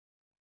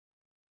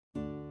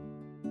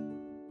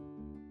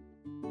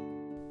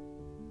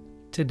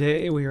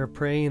Today we are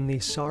praying the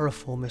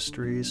sorrowful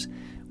mysteries,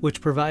 which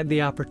provide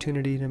the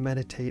opportunity to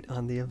meditate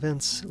on the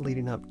events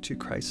leading up to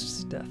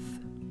Christ's death.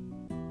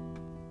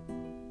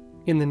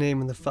 In the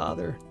name of the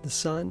Father, the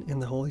Son,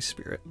 and the Holy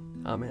Spirit.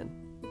 Amen.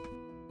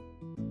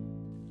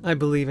 I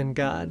believe in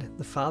God,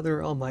 the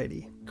Father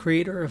Almighty,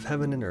 creator of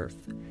heaven and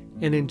earth,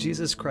 and in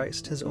Jesus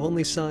Christ, his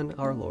only Son,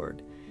 our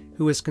Lord,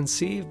 who was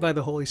conceived by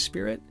the Holy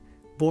Spirit,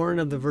 born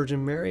of the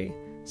Virgin Mary,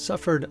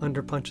 suffered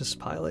under Pontius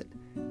Pilate,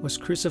 was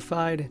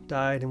crucified,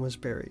 died, and was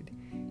buried.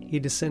 He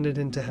descended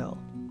into hell.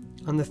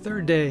 On the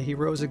third day he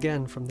rose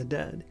again from the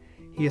dead.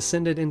 He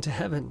ascended into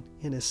heaven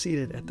and is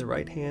seated at the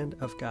right hand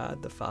of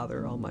God the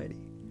Father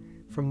Almighty.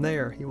 From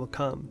there he will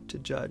come to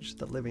judge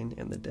the living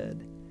and the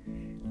dead.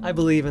 I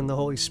believe in the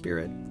Holy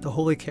Spirit, the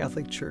Holy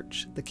Catholic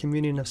Church, the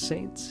communion of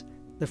saints,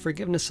 the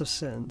forgiveness of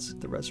sins,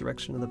 the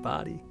resurrection of the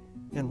body,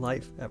 and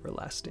life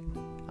everlasting.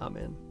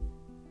 Amen.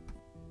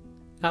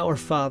 Our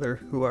Father,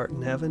 who art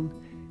in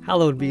heaven,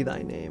 hallowed be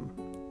thy name.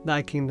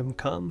 Thy kingdom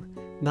come,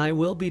 thy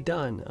will be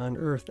done on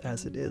earth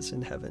as it is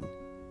in heaven.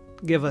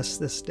 Give us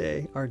this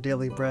day our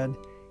daily bread,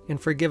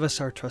 and forgive us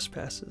our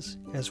trespasses,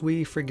 as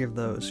we forgive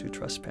those who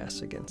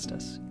trespass against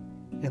us.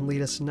 And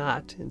lead us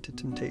not into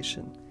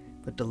temptation,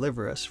 but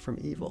deliver us from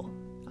evil.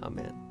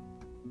 Amen.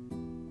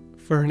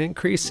 For an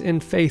increase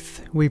in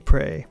faith, we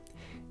pray.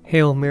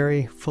 Hail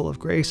Mary, full of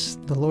grace,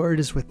 the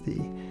Lord is with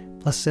thee.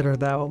 Blessed art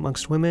thou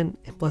amongst women,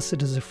 and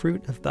blessed is the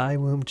fruit of thy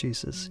womb,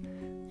 Jesus.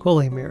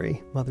 Holy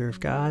Mary, Mother of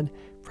God,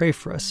 pray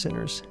for us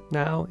sinners,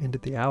 now and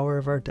at the hour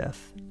of our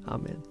death.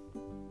 Amen.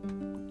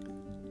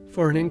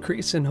 For an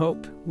increase in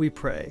hope, we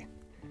pray.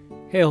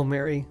 Hail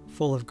Mary,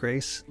 full of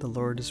grace, the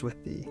Lord is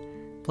with thee.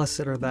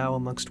 Blessed art thou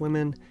amongst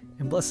women,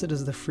 and blessed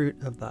is the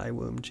fruit of thy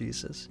womb,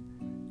 Jesus.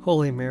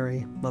 Holy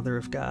Mary, Mother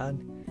of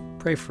God,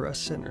 pray for us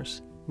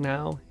sinners,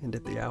 now and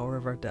at the hour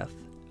of our death.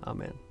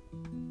 Amen.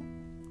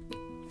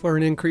 For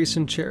an increase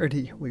in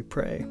charity, we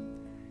pray.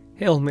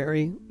 Hail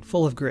Mary,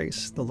 full of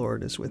grace, the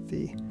Lord is with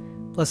thee.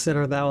 Blessed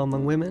art thou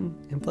among women,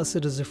 and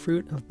blessed is the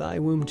fruit of thy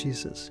womb,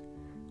 Jesus.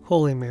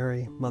 Holy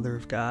Mary, Mother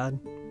of God,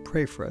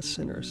 pray for us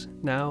sinners,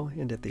 now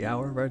and at the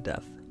hour of our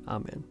death.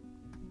 Amen.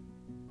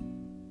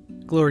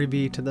 Glory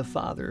be to the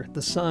Father,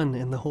 the Son,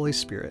 and the Holy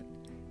Spirit,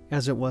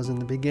 as it was in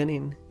the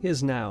beginning,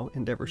 is now,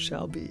 and ever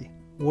shall be,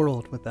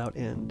 world without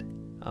end.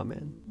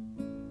 Amen.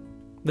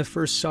 The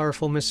first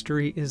sorrowful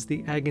mystery is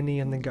the agony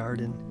in the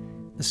garden.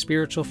 The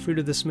spiritual fruit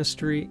of this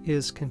mystery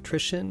is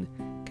contrition,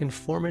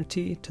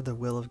 conformity to the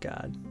will of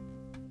God.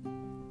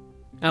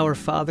 Our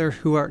Father,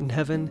 who art in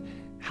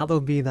heaven,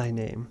 hallowed be thy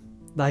name.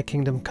 Thy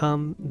kingdom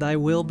come, thy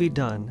will be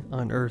done,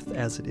 on earth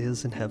as it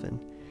is in heaven.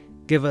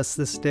 Give us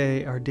this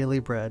day our daily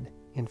bread,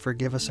 and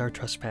forgive us our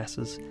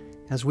trespasses,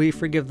 as we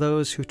forgive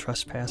those who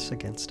trespass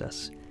against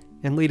us.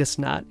 And lead us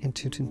not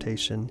into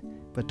temptation,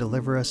 but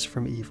deliver us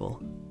from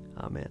evil.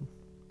 Amen.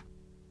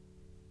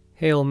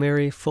 Hail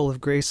Mary, full of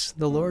grace,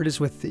 the Lord is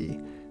with thee.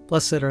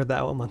 Blessed art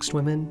thou amongst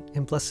women,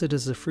 and blessed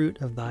is the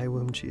fruit of thy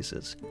womb,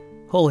 Jesus.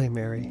 Holy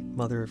Mary,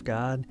 Mother of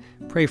God,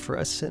 pray for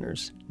us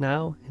sinners,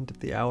 now and at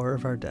the hour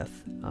of our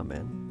death.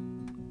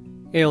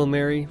 Amen. Hail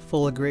Mary,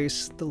 full of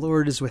grace, the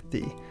Lord is with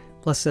thee.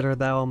 Blessed art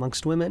thou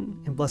amongst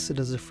women, and blessed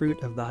is the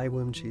fruit of thy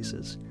womb,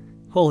 Jesus.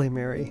 Holy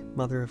Mary,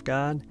 Mother of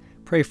God,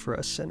 pray for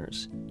us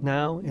sinners,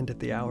 now and at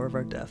the hour of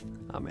our death.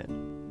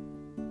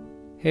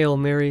 Amen. Hail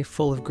Mary,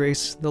 full of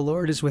grace, the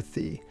Lord is with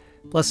thee.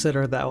 Blessed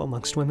art thou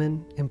amongst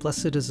women, and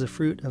blessed is the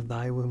fruit of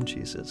thy womb,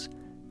 Jesus.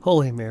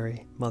 Holy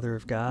Mary, Mother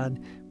of God,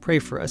 pray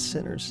for us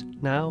sinners,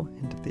 now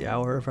and at the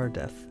hour of our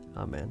death.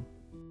 Amen.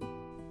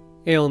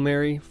 Hail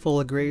Mary, full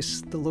of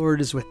grace, the Lord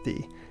is with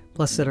thee.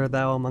 Blessed art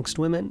thou amongst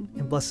women,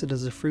 and blessed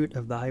is the fruit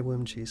of thy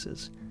womb,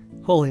 Jesus.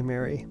 Holy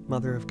Mary,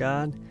 Mother of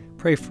God,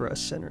 pray for us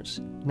sinners,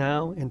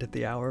 now and at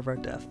the hour of our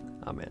death.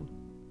 Amen.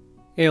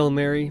 Hail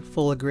Mary,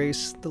 full of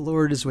grace, the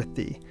Lord is with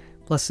thee.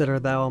 Blessed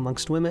art thou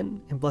amongst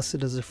women, and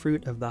blessed is the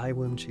fruit of thy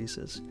womb,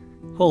 Jesus.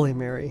 Holy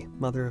Mary,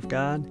 Mother of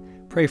God,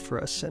 pray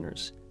for us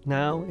sinners,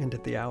 now and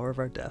at the hour of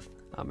our death.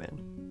 Amen.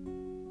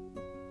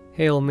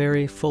 Hail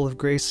Mary, full of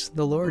grace,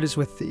 the Lord is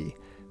with thee.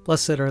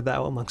 Blessed art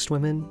thou amongst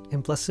women,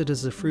 and blessed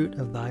is the fruit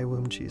of thy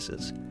womb,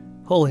 Jesus.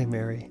 Holy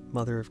Mary,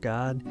 Mother of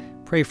God,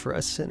 pray for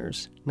us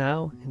sinners,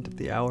 now and at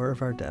the hour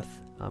of our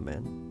death.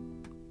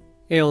 Amen.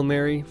 Hail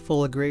Mary,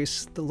 full of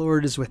grace, the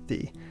Lord is with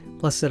thee.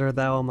 Blessed art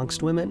thou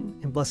amongst women,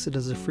 and blessed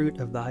is the fruit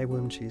of thy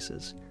womb,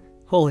 Jesus.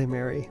 Holy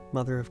Mary,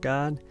 Mother of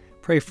God,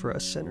 pray for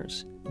us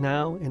sinners,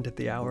 now and at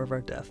the hour of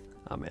our death.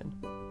 Amen.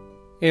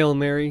 Hail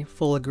Mary,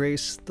 full of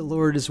grace, the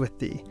Lord is with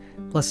thee.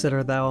 Blessed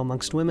art thou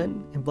amongst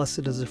women, and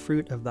blessed is the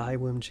fruit of thy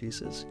womb,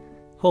 Jesus.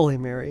 Holy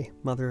Mary,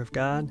 Mother of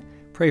God,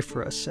 pray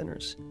for us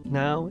sinners,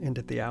 now and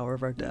at the hour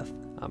of our death.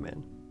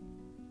 Amen.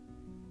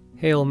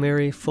 Hail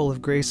Mary, full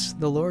of grace,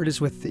 the Lord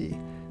is with thee.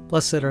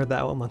 Blessed art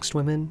thou amongst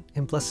women,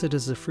 and blessed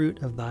is the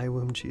fruit of thy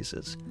womb,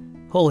 Jesus.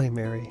 Holy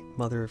Mary,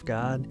 Mother of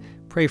God,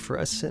 pray for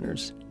us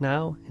sinners,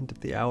 now and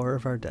at the hour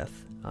of our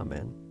death.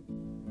 Amen.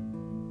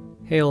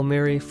 Hail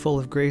Mary, full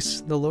of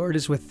grace, the Lord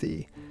is with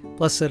thee.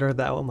 Blessed art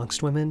thou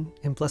amongst women,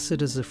 and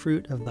blessed is the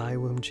fruit of thy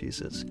womb,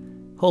 Jesus.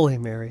 Holy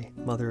Mary,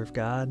 Mother of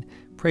God,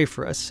 pray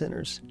for us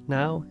sinners,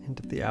 now and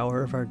at the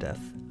hour of our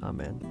death.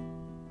 Amen.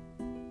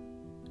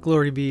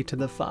 Glory be to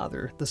the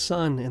Father, the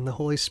Son, and the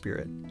Holy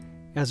Spirit,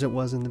 as it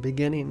was in the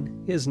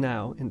beginning, is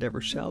now, and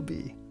ever shall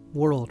be,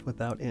 world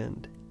without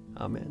end.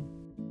 Amen.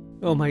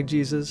 O my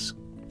Jesus,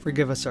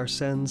 forgive us our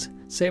sins,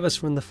 save us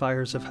from the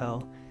fires of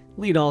hell,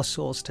 lead all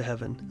souls to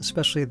heaven,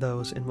 especially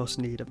those in most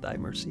need of thy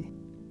mercy.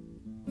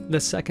 The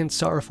second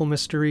sorrowful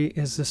mystery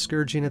is the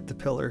scourging at the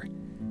pillar.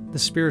 The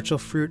spiritual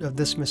fruit of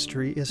this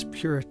mystery is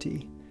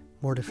purity,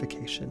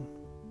 mortification.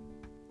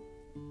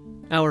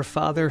 Our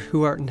Father,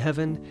 who art in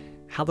heaven,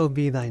 hallowed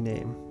be thy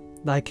name.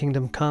 Thy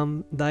kingdom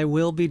come, thy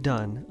will be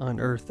done, on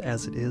earth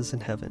as it is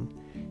in heaven.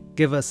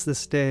 Give us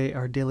this day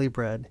our daily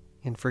bread,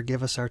 and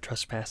forgive us our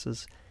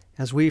trespasses,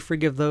 as we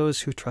forgive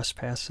those who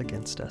trespass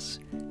against us.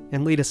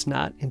 And lead us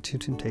not into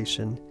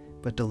temptation,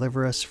 but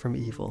deliver us from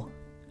evil.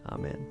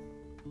 Amen.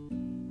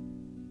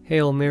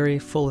 Hail Mary,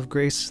 full of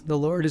grace, the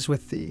Lord is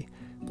with thee.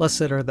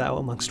 Blessed art thou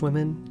amongst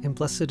women, and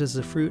blessed is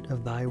the fruit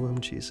of thy womb,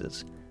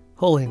 Jesus.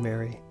 Holy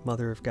Mary,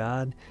 Mother of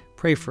God,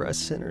 pray for us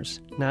sinners,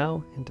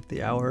 now and at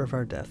the hour of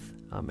our death.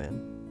 Amen.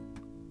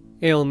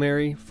 Hail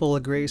Mary, full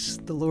of grace,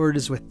 the Lord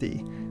is with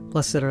thee.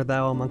 Blessed art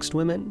thou amongst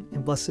women,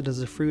 and blessed is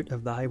the fruit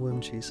of thy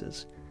womb,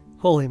 Jesus.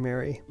 Holy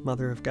Mary,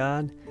 Mother of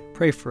God,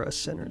 pray for us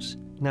sinners,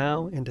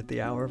 now and at the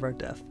hour of our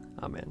death.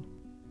 Amen.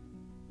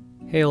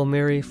 Hail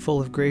Mary, full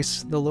of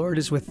grace, the Lord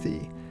is with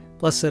thee.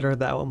 Blessed art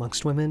thou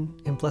amongst women,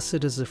 and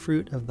blessed is the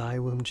fruit of thy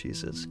womb,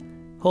 Jesus.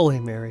 Holy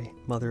Mary,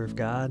 Mother of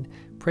God,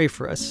 pray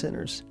for us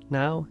sinners,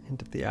 now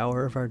and at the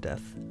hour of our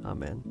death.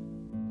 Amen.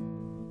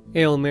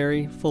 Hail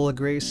Mary, full of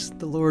grace,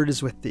 the Lord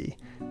is with thee.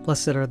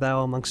 Blessed art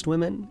thou amongst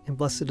women, and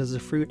blessed is the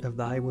fruit of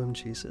thy womb,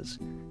 Jesus.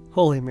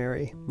 Holy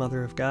Mary,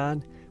 Mother of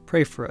God,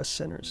 pray for us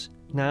sinners,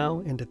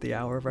 now and at the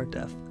hour of our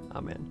death.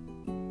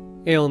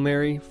 Amen. Hail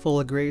Mary, full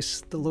of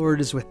grace, the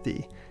Lord is with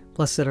thee.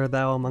 Blessed art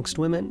thou amongst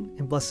women,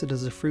 and blessed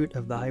is the fruit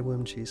of thy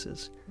womb,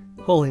 Jesus.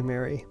 Holy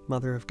Mary,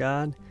 Mother of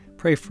God,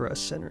 pray for us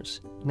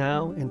sinners,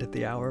 now and at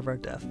the hour of our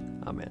death.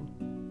 Amen.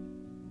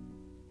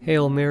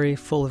 Hail Mary,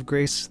 full of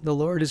grace, the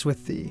Lord is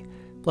with thee.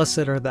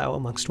 Blessed art thou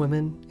amongst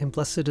women, and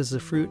blessed is the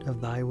fruit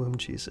of thy womb,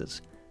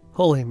 Jesus.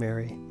 Holy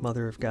Mary,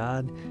 Mother of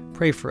God,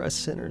 pray for us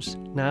sinners,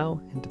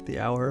 now and at the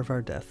hour of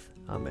our death.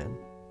 Amen.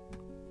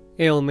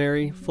 Hail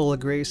Mary, full of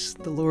grace,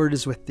 the Lord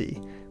is with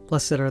thee.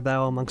 Blessed art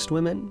thou amongst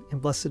women,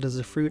 and blessed is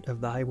the fruit of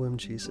thy womb,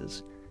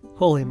 Jesus.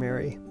 Holy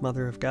Mary,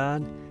 Mother of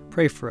God,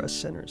 pray for us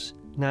sinners,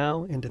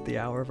 now and at the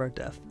hour of our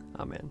death.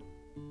 Amen.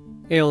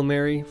 Hail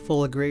Mary,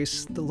 full of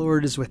grace, the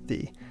Lord is with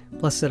thee.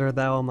 Blessed art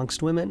thou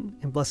amongst women,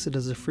 and blessed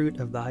is the fruit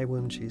of thy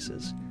womb,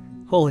 Jesus.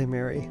 Holy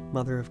Mary,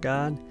 Mother of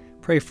God,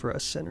 pray for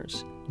us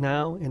sinners,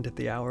 now and at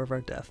the hour of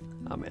our death.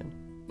 Amen.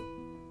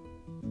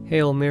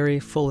 Hail Mary,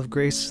 full of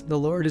grace, the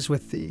Lord is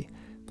with thee.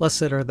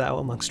 Blessed art thou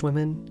amongst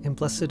women, and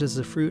blessed is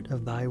the fruit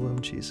of thy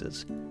womb,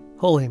 Jesus.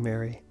 Holy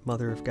Mary,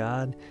 Mother of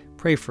God,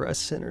 pray for us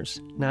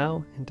sinners,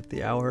 now and at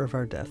the hour of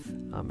our death.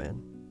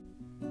 Amen.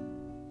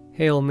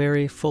 Hail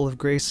Mary, full of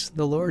grace,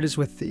 the Lord is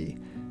with thee.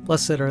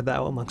 Blessed art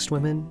thou amongst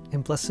women,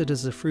 and blessed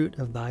is the fruit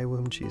of thy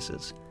womb,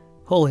 Jesus.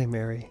 Holy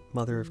Mary,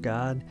 Mother of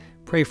God,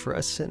 pray for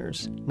us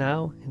sinners,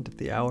 now and at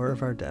the hour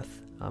of our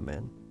death.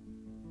 Amen.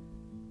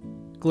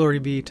 Glory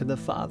be to the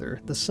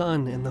Father, the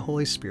Son, and the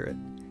Holy Spirit,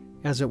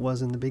 as it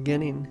was in the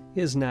beginning,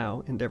 is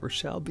now, and ever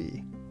shall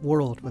be,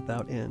 world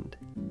without end.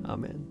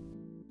 Amen.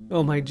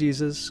 O my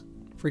Jesus,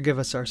 forgive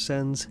us our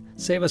sins,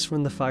 save us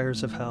from the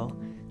fires of hell,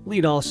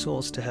 lead all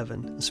souls to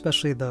heaven,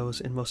 especially those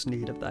in most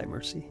need of thy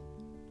mercy.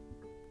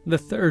 The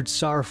third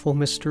sorrowful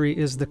mystery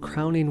is the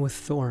crowning with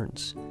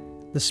thorns.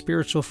 The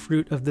spiritual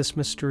fruit of this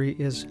mystery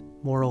is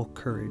moral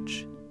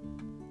courage.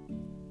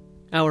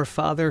 Our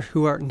Father,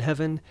 who art in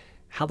heaven,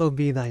 hallowed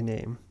be thy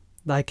name.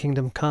 Thy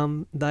kingdom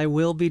come, thy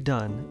will be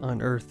done,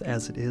 on earth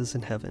as it is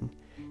in heaven.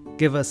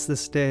 Give us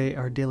this day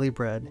our daily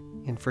bread,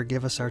 and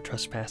forgive us our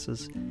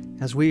trespasses,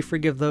 as we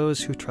forgive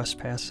those who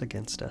trespass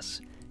against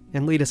us.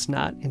 And lead us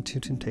not into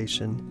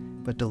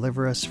temptation, but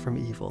deliver us from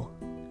evil.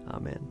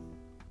 Amen.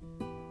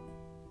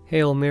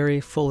 Hail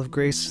Mary, full of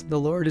grace, the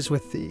Lord is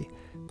with thee.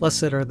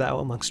 Blessed art thou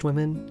amongst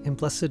women, and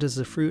blessed is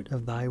the fruit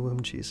of thy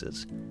womb,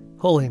 Jesus.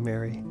 Holy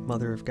Mary,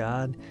 Mother of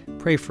God,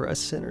 pray for us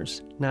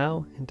sinners,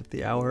 now and at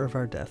the hour of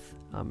our death.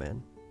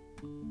 Amen.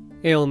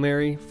 Hail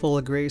Mary, full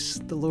of grace,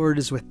 the Lord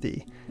is with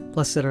thee.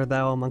 Blessed art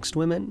thou amongst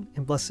women,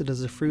 and blessed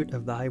is the fruit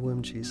of thy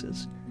womb,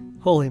 Jesus.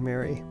 Holy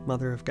Mary,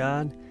 Mother of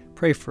God,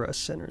 pray for us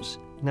sinners,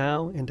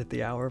 now and at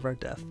the hour of our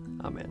death.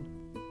 Amen.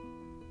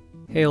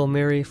 Hail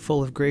Mary,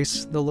 full of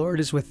grace, the Lord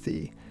is with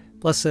thee.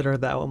 Blessed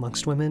art thou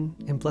amongst women,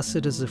 and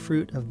blessed is the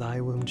fruit of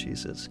thy womb,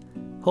 Jesus.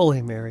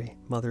 Holy Mary,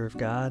 Mother of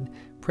God,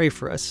 pray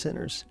for us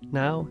sinners,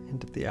 now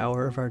and at the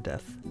hour of our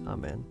death.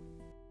 Amen.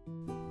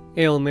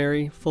 Hail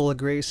Mary, full of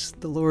grace,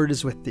 the Lord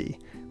is with thee.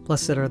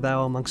 Blessed art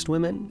thou amongst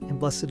women, and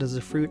blessed is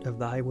the fruit of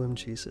thy womb,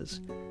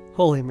 Jesus.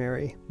 Holy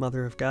Mary,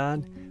 Mother of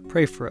God,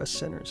 pray for us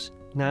sinners,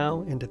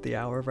 now and at the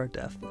hour of our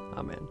death.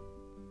 Amen.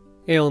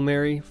 Hail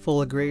Mary,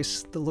 full of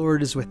grace, the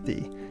Lord is with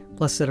thee.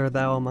 Blessed art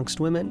thou amongst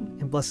women,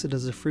 and blessed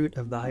is the fruit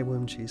of thy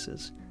womb,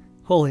 Jesus.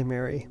 Holy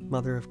Mary,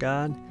 Mother of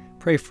God,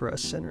 pray for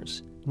us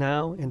sinners,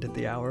 now and at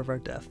the hour of our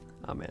death.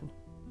 Amen.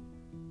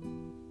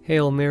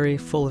 Hail Mary,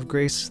 full of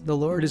grace, the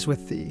Lord is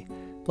with thee.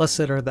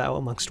 Blessed art thou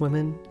amongst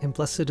women, and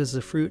blessed is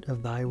the fruit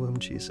of thy womb,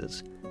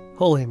 Jesus.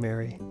 Holy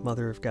Mary,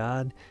 Mother of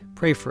God,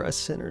 pray for us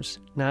sinners,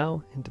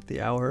 now and at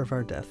the hour of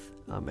our death.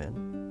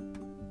 Amen.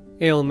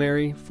 Hail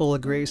Mary, full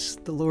of grace,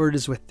 the Lord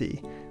is with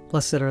thee.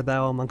 Blessed art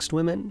thou amongst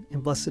women,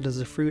 and blessed is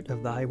the fruit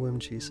of thy womb,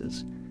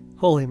 Jesus.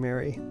 Holy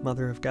Mary,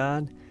 Mother of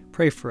God,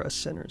 pray for us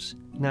sinners,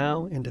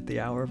 now and at the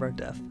hour of our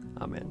death.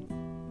 Amen.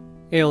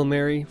 Hail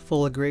Mary,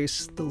 full of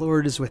grace, the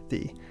Lord is with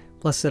thee.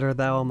 Blessed art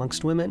thou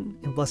amongst women,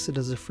 and blessed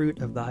is the fruit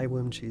of thy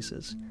womb,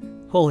 Jesus.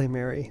 Holy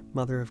Mary,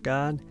 Mother of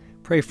God,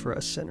 pray for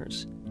us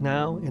sinners,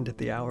 now and at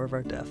the hour of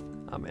our death.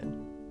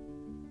 Amen.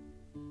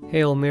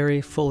 Hail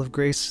Mary, full of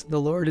grace, the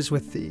Lord is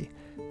with thee.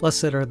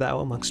 Blessed art thou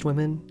amongst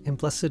women, and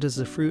blessed is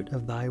the fruit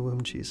of thy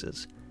womb,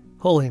 Jesus.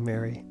 Holy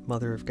Mary,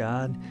 Mother of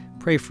God,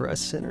 pray for us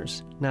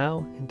sinners, now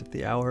and at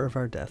the hour of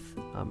our death.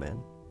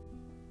 Amen.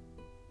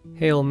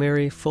 Hail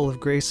Mary, full of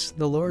grace,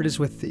 the Lord is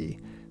with thee.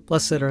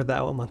 Blessed art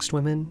thou amongst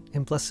women,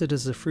 and blessed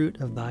is the fruit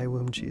of thy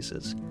womb,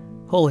 Jesus.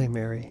 Holy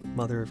Mary,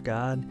 Mother of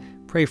God,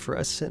 pray for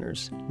us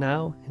sinners,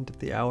 now and at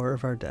the hour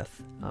of our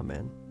death.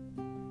 Amen.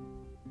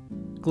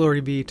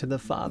 Glory be to the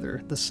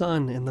Father, the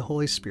Son, and the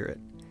Holy Spirit,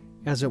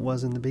 as it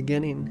was in the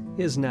beginning,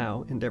 is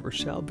now, and ever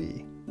shall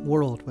be,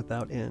 world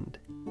without end.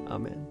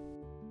 Amen.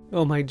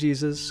 O my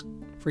Jesus,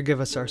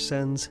 forgive us our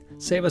sins,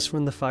 save us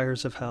from the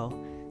fires of hell,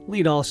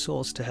 lead all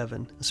souls to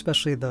heaven,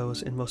 especially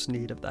those in most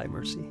need of thy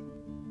mercy.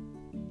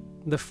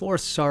 The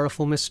fourth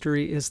sorrowful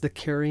mystery is the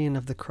carrying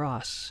of the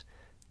cross.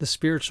 The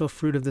spiritual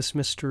fruit of this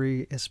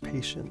mystery is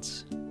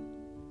patience.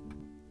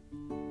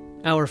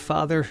 Our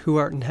Father, who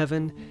art in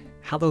heaven,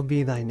 hallowed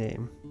be thy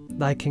name.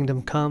 Thy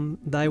kingdom come,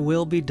 thy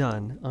will be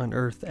done, on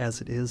earth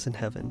as it is in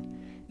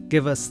heaven.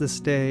 Give us this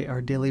day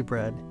our daily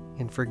bread,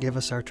 and forgive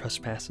us our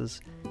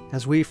trespasses,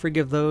 as we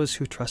forgive those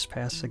who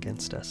trespass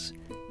against us.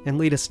 And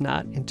lead us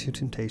not into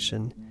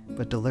temptation,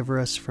 but deliver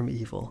us from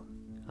evil.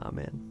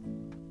 Amen.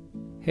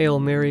 Hail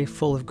Mary,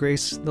 full of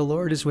grace, the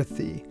Lord is with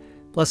thee.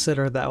 Blessed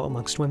art thou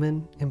amongst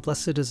women, and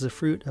blessed is the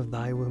fruit of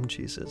thy womb,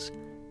 Jesus.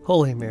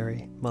 Holy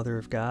Mary, Mother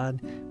of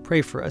God,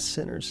 pray for us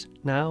sinners,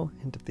 now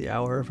and at the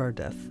hour of our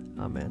death.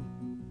 Amen.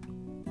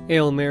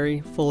 Hail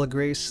Mary, full of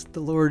grace, the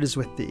Lord is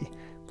with thee.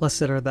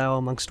 Blessed art thou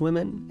amongst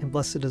women, and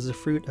blessed is the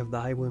fruit of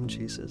thy womb,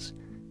 Jesus.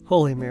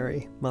 Holy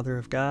Mary, Mother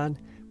of God,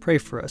 pray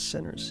for us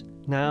sinners,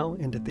 now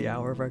and at the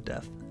hour of our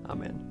death.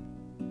 Amen.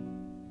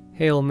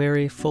 Hail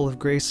Mary, full of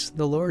grace,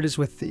 the Lord is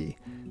with thee.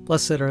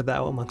 Blessed art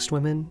thou amongst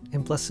women,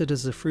 and blessed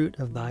is the fruit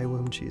of thy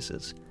womb,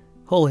 Jesus.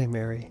 Holy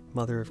Mary,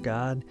 Mother of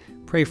God,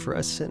 pray for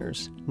us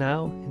sinners,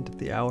 now and at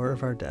the hour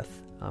of our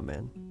death.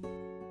 Amen.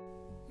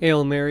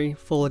 Hail Mary,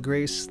 full of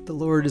grace, the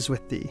Lord is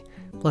with thee.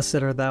 Blessed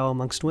art thou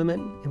amongst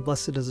women, and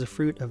blessed is the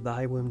fruit of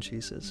thy womb,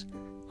 Jesus.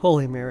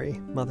 Holy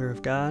Mary, Mother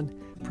of God,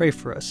 pray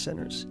for us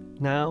sinners,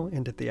 now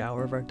and at the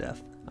hour of our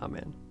death.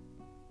 Amen.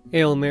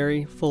 Hail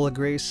Mary, full of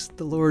grace,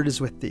 the Lord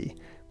is with thee.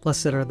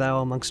 Blessed art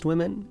thou amongst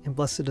women, and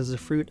blessed is the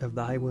fruit of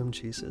thy womb,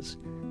 Jesus.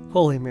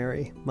 Holy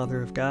Mary,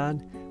 Mother of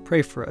God,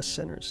 pray for us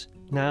sinners,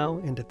 now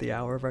and at the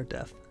hour of our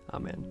death.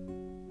 Amen.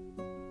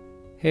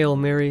 Hail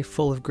Mary,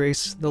 full of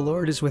grace, the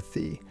Lord is with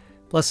thee.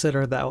 Blessed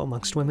art thou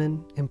amongst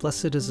women, and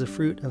blessed is the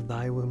fruit of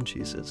thy womb,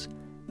 Jesus.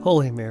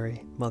 Holy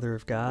Mary, Mother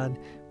of God,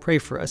 pray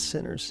for us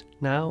sinners,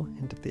 now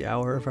and at the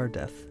hour of our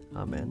death.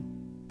 Amen.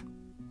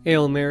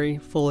 Hail Mary,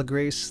 full of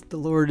grace, the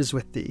Lord is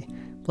with thee.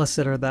 Blessed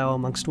art thou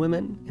amongst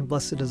women, and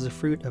blessed is the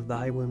fruit of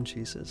thy womb,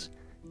 Jesus.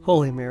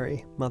 Holy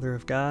Mary, Mother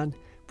of God,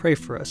 pray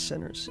for us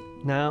sinners,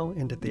 now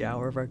and at the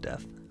hour of our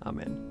death.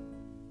 Amen.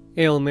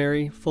 Hail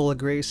Mary, full of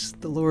grace,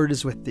 the Lord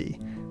is with thee.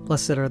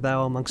 Blessed art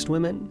thou amongst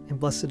women, and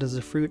blessed is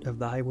the fruit of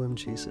thy womb,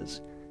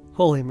 Jesus.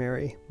 Holy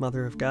Mary,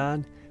 Mother of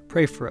God,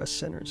 pray for us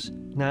sinners,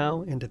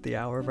 now and at the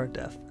hour of our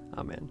death.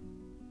 Amen.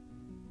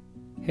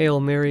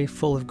 Hail Mary,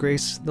 full of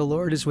grace, the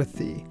Lord is with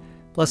thee.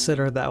 Blessed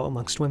art thou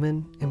amongst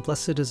women, and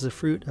blessed is the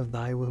fruit of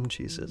thy womb,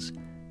 Jesus.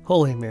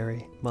 Holy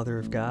Mary, Mother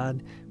of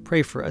God,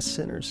 pray for us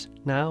sinners,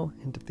 now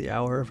and at the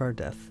hour of our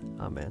death.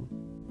 Amen.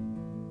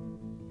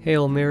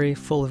 Hail Mary,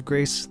 full of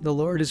grace, the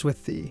Lord is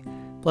with thee.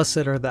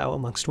 Blessed art thou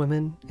amongst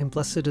women, and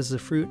blessed is the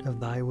fruit of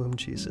thy womb,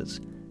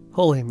 Jesus.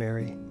 Holy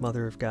Mary,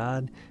 Mother of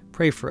God,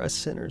 pray for us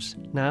sinners,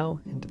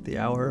 now and at the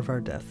hour of our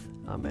death.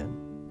 Amen.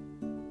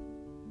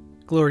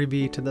 Glory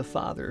be to the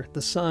Father,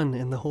 the Son,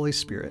 and the Holy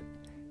Spirit,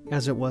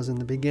 as it was in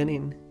the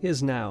beginning,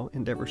 is now,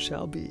 and ever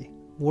shall be,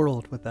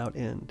 world without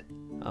end.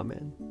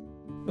 Amen.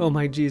 O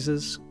my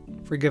Jesus,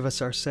 forgive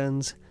us our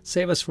sins,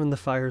 save us from the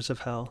fires of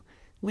hell,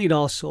 lead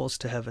all souls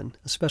to heaven,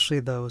 especially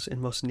those in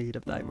most need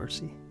of thy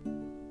mercy.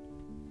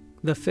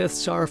 The fifth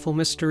sorrowful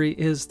mystery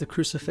is the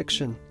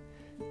crucifixion.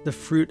 The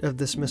fruit of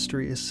this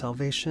mystery is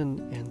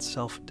salvation and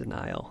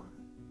self-denial.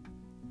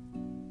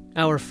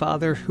 Our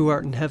Father, who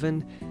art in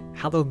heaven,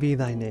 hallowed be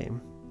thy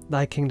name.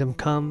 Thy kingdom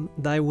come,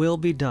 thy will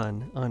be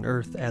done, on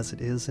earth as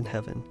it is in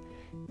heaven.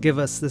 Give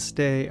us this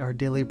day our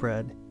daily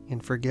bread,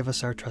 and forgive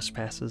us our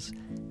trespasses,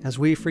 as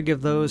we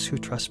forgive those who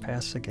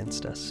trespass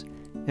against us.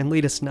 And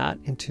lead us not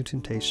into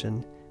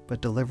temptation,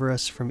 but deliver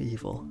us from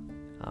evil.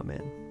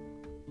 Amen.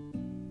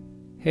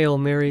 Hail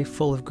Mary,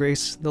 full of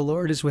grace, the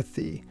Lord is with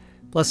thee.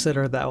 Blessed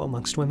art thou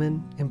amongst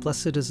women, and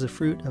blessed is the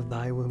fruit of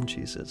thy womb,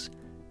 Jesus.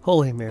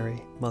 Holy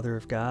Mary, Mother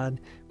of God,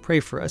 pray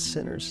for us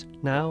sinners,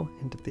 now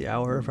and at the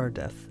hour of our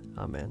death.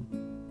 Amen.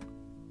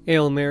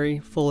 Hail Mary,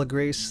 full of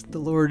grace, the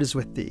Lord is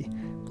with thee.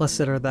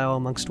 Blessed art thou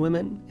amongst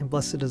women, and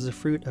blessed is the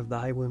fruit of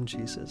thy womb,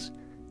 Jesus.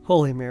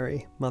 Holy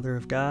Mary, Mother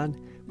of God,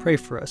 pray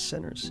for us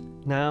sinners,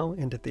 now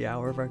and at the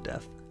hour of our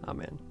death.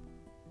 Amen.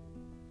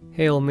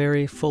 Hail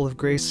Mary, full of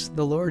grace,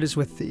 the Lord is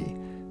with thee.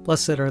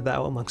 Blessed art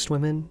thou amongst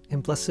women,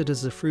 and blessed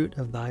is the fruit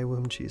of thy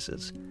womb,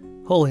 Jesus.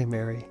 Holy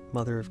Mary,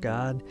 Mother of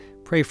God,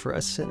 pray for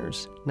us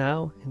sinners,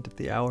 now and at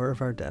the hour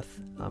of our death.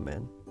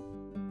 Amen.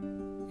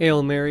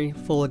 Hail Mary,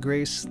 full of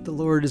grace, the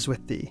Lord is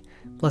with thee.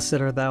 Blessed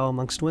art thou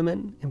amongst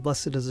women, and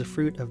blessed is the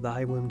fruit of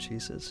thy womb,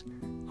 Jesus.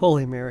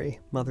 Holy Mary,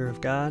 Mother of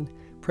God,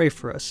 pray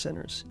for us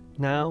sinners,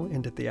 now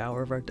and at the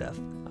hour of our death.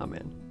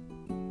 Amen.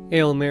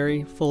 Hail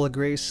Mary, full of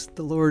grace,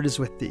 the Lord is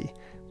with thee.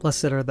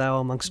 Blessed art thou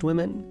amongst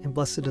women, and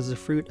blessed is the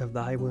fruit of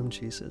thy womb,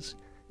 Jesus.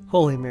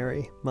 Holy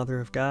Mary, Mother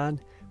of God,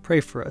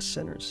 pray for us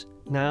sinners,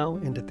 now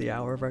and at the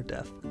hour of our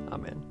death.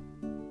 Amen.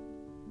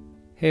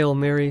 Hail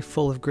Mary,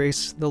 full of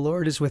grace, the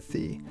Lord is with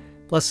thee.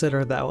 Blessed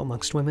art thou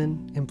amongst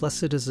women, and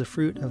blessed is the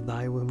fruit of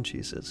thy womb,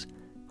 Jesus.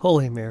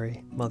 Holy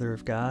Mary, Mother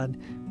of God,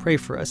 pray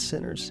for us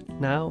sinners,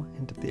 now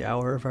and at the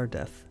hour of our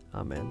death.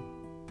 Amen.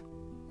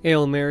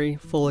 Hail Mary,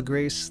 full of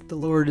grace, the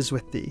Lord is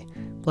with thee.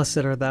 Blessed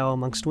art thou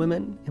amongst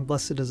women, and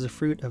blessed is the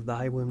fruit of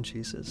thy womb,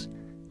 Jesus.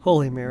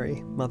 Holy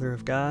Mary, Mother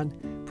of God,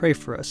 pray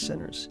for us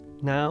sinners,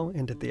 now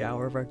and at the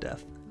hour of our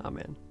death.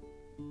 Amen.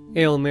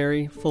 Hail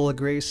Mary, full of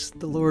grace,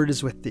 the Lord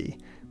is with thee.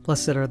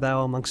 Blessed art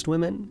thou amongst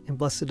women, and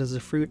blessed is the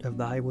fruit of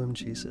thy womb,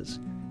 Jesus.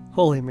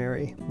 Holy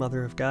Mary,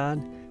 Mother of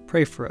God,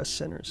 pray for us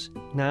sinners,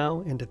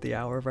 now and at the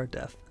hour of our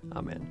death.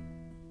 Amen.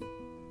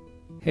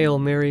 Hail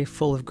Mary,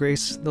 full of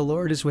grace, the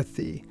Lord is with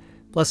thee.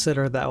 Blessed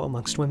art thou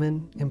amongst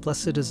women, and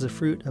blessed is the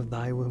fruit of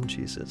thy womb,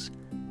 Jesus.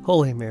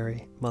 Holy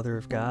Mary, Mother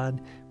of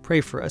God,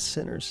 pray for us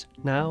sinners,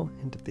 now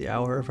and at the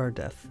hour of our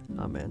death.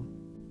 Amen.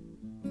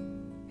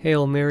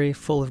 Hail Mary,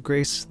 full of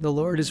grace, the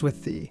Lord is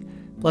with thee.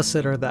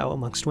 Blessed art thou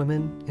amongst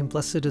women, and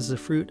blessed is the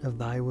fruit of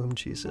thy womb,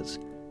 Jesus.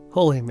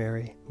 Holy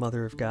Mary,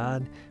 Mother of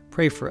God,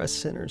 pray for us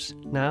sinners,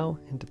 now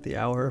and at the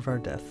hour of our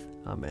death.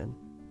 Amen.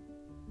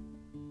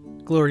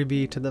 Glory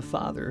be to the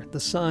Father, the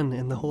Son,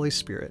 and the Holy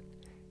Spirit,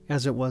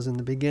 as it was in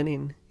the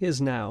beginning,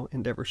 is now,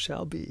 and ever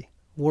shall be,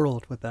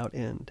 world without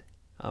end.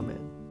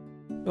 Amen.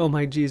 O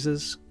my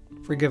Jesus,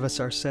 forgive us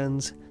our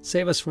sins,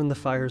 save us from the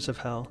fires of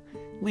hell,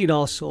 lead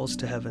all souls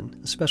to heaven,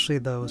 especially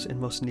those in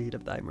most need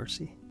of thy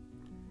mercy.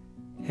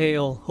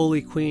 Hail,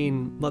 Holy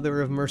Queen, Mother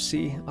of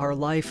Mercy, our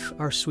life,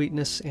 our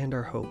sweetness, and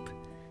our hope.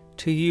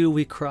 To you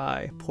we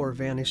cry, poor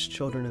vanished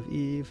children of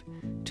Eve.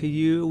 To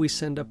you we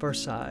send up our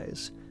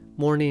sighs,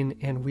 mourning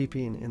and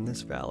weeping in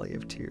this valley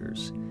of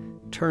tears.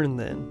 Turn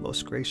then,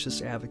 most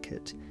gracious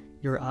Advocate,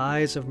 your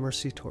eyes of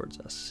mercy towards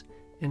us,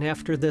 and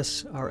after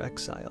this our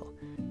exile,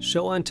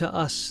 show unto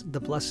us the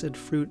blessed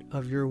fruit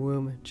of your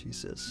womb,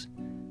 Jesus.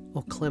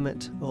 O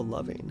clement, O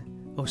loving,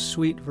 O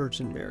sweet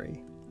Virgin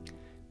Mary,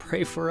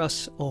 pray for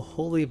us, O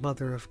Holy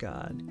Mother of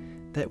God,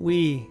 that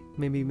we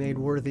may be made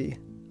worthy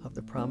of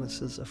the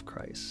promises of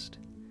Christ.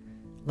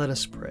 Let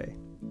us pray.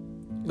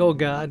 O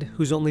God,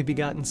 whose only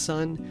begotten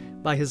Son,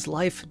 by his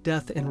life,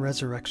 death, and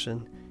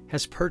resurrection,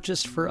 has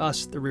purchased for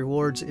us the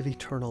rewards of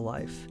eternal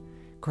life,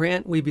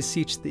 grant, we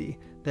beseech thee,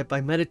 that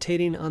by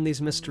meditating on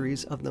these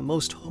mysteries of the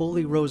most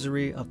holy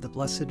rosary of the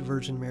Blessed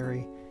Virgin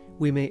Mary,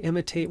 we may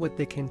imitate what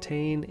they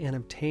contain and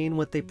obtain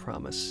what they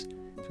promise,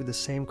 through the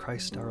same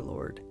Christ our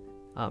Lord.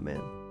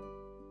 Amen.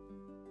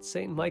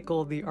 Saint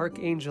Michael the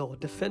Archangel,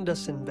 defend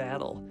us in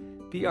battle.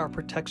 Be our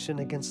protection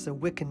against the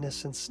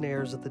wickedness and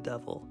snares of the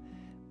devil.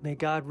 May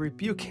God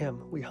rebuke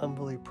him, we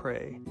humbly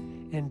pray.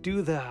 And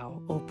do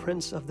thou, O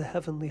Prince of the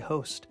heavenly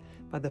host,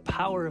 by the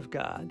power of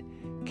God,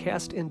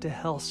 cast into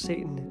hell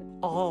Satan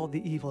and all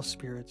the evil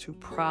spirits who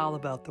prowl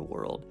about the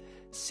world,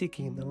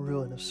 seeking the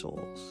ruin of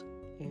souls.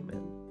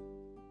 Amen.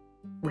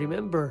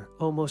 Remember,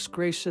 O most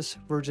gracious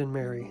Virgin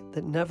Mary,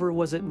 that never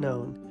was it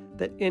known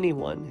that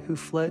anyone who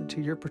fled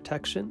to your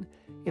protection,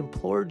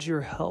 implored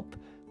your help,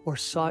 or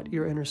sought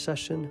your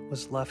intercession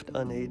was left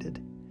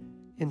unaided.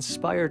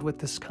 Inspired with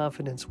this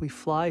confidence, we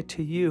fly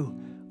to you,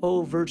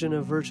 O Virgin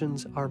of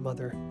Virgins, our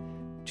Mother.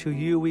 To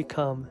you we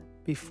come,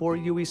 before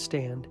you we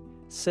stand,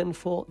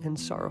 sinful and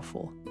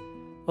sorrowful.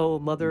 O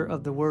Mother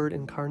of the Word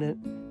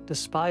incarnate,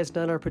 despise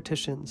not our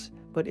petitions,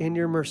 but in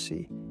your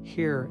mercy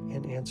hear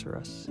and answer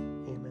us.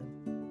 Amen.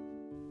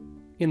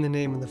 In the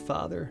name of the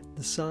Father,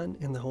 the Son,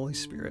 and the Holy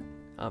Spirit.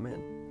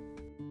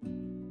 Amen.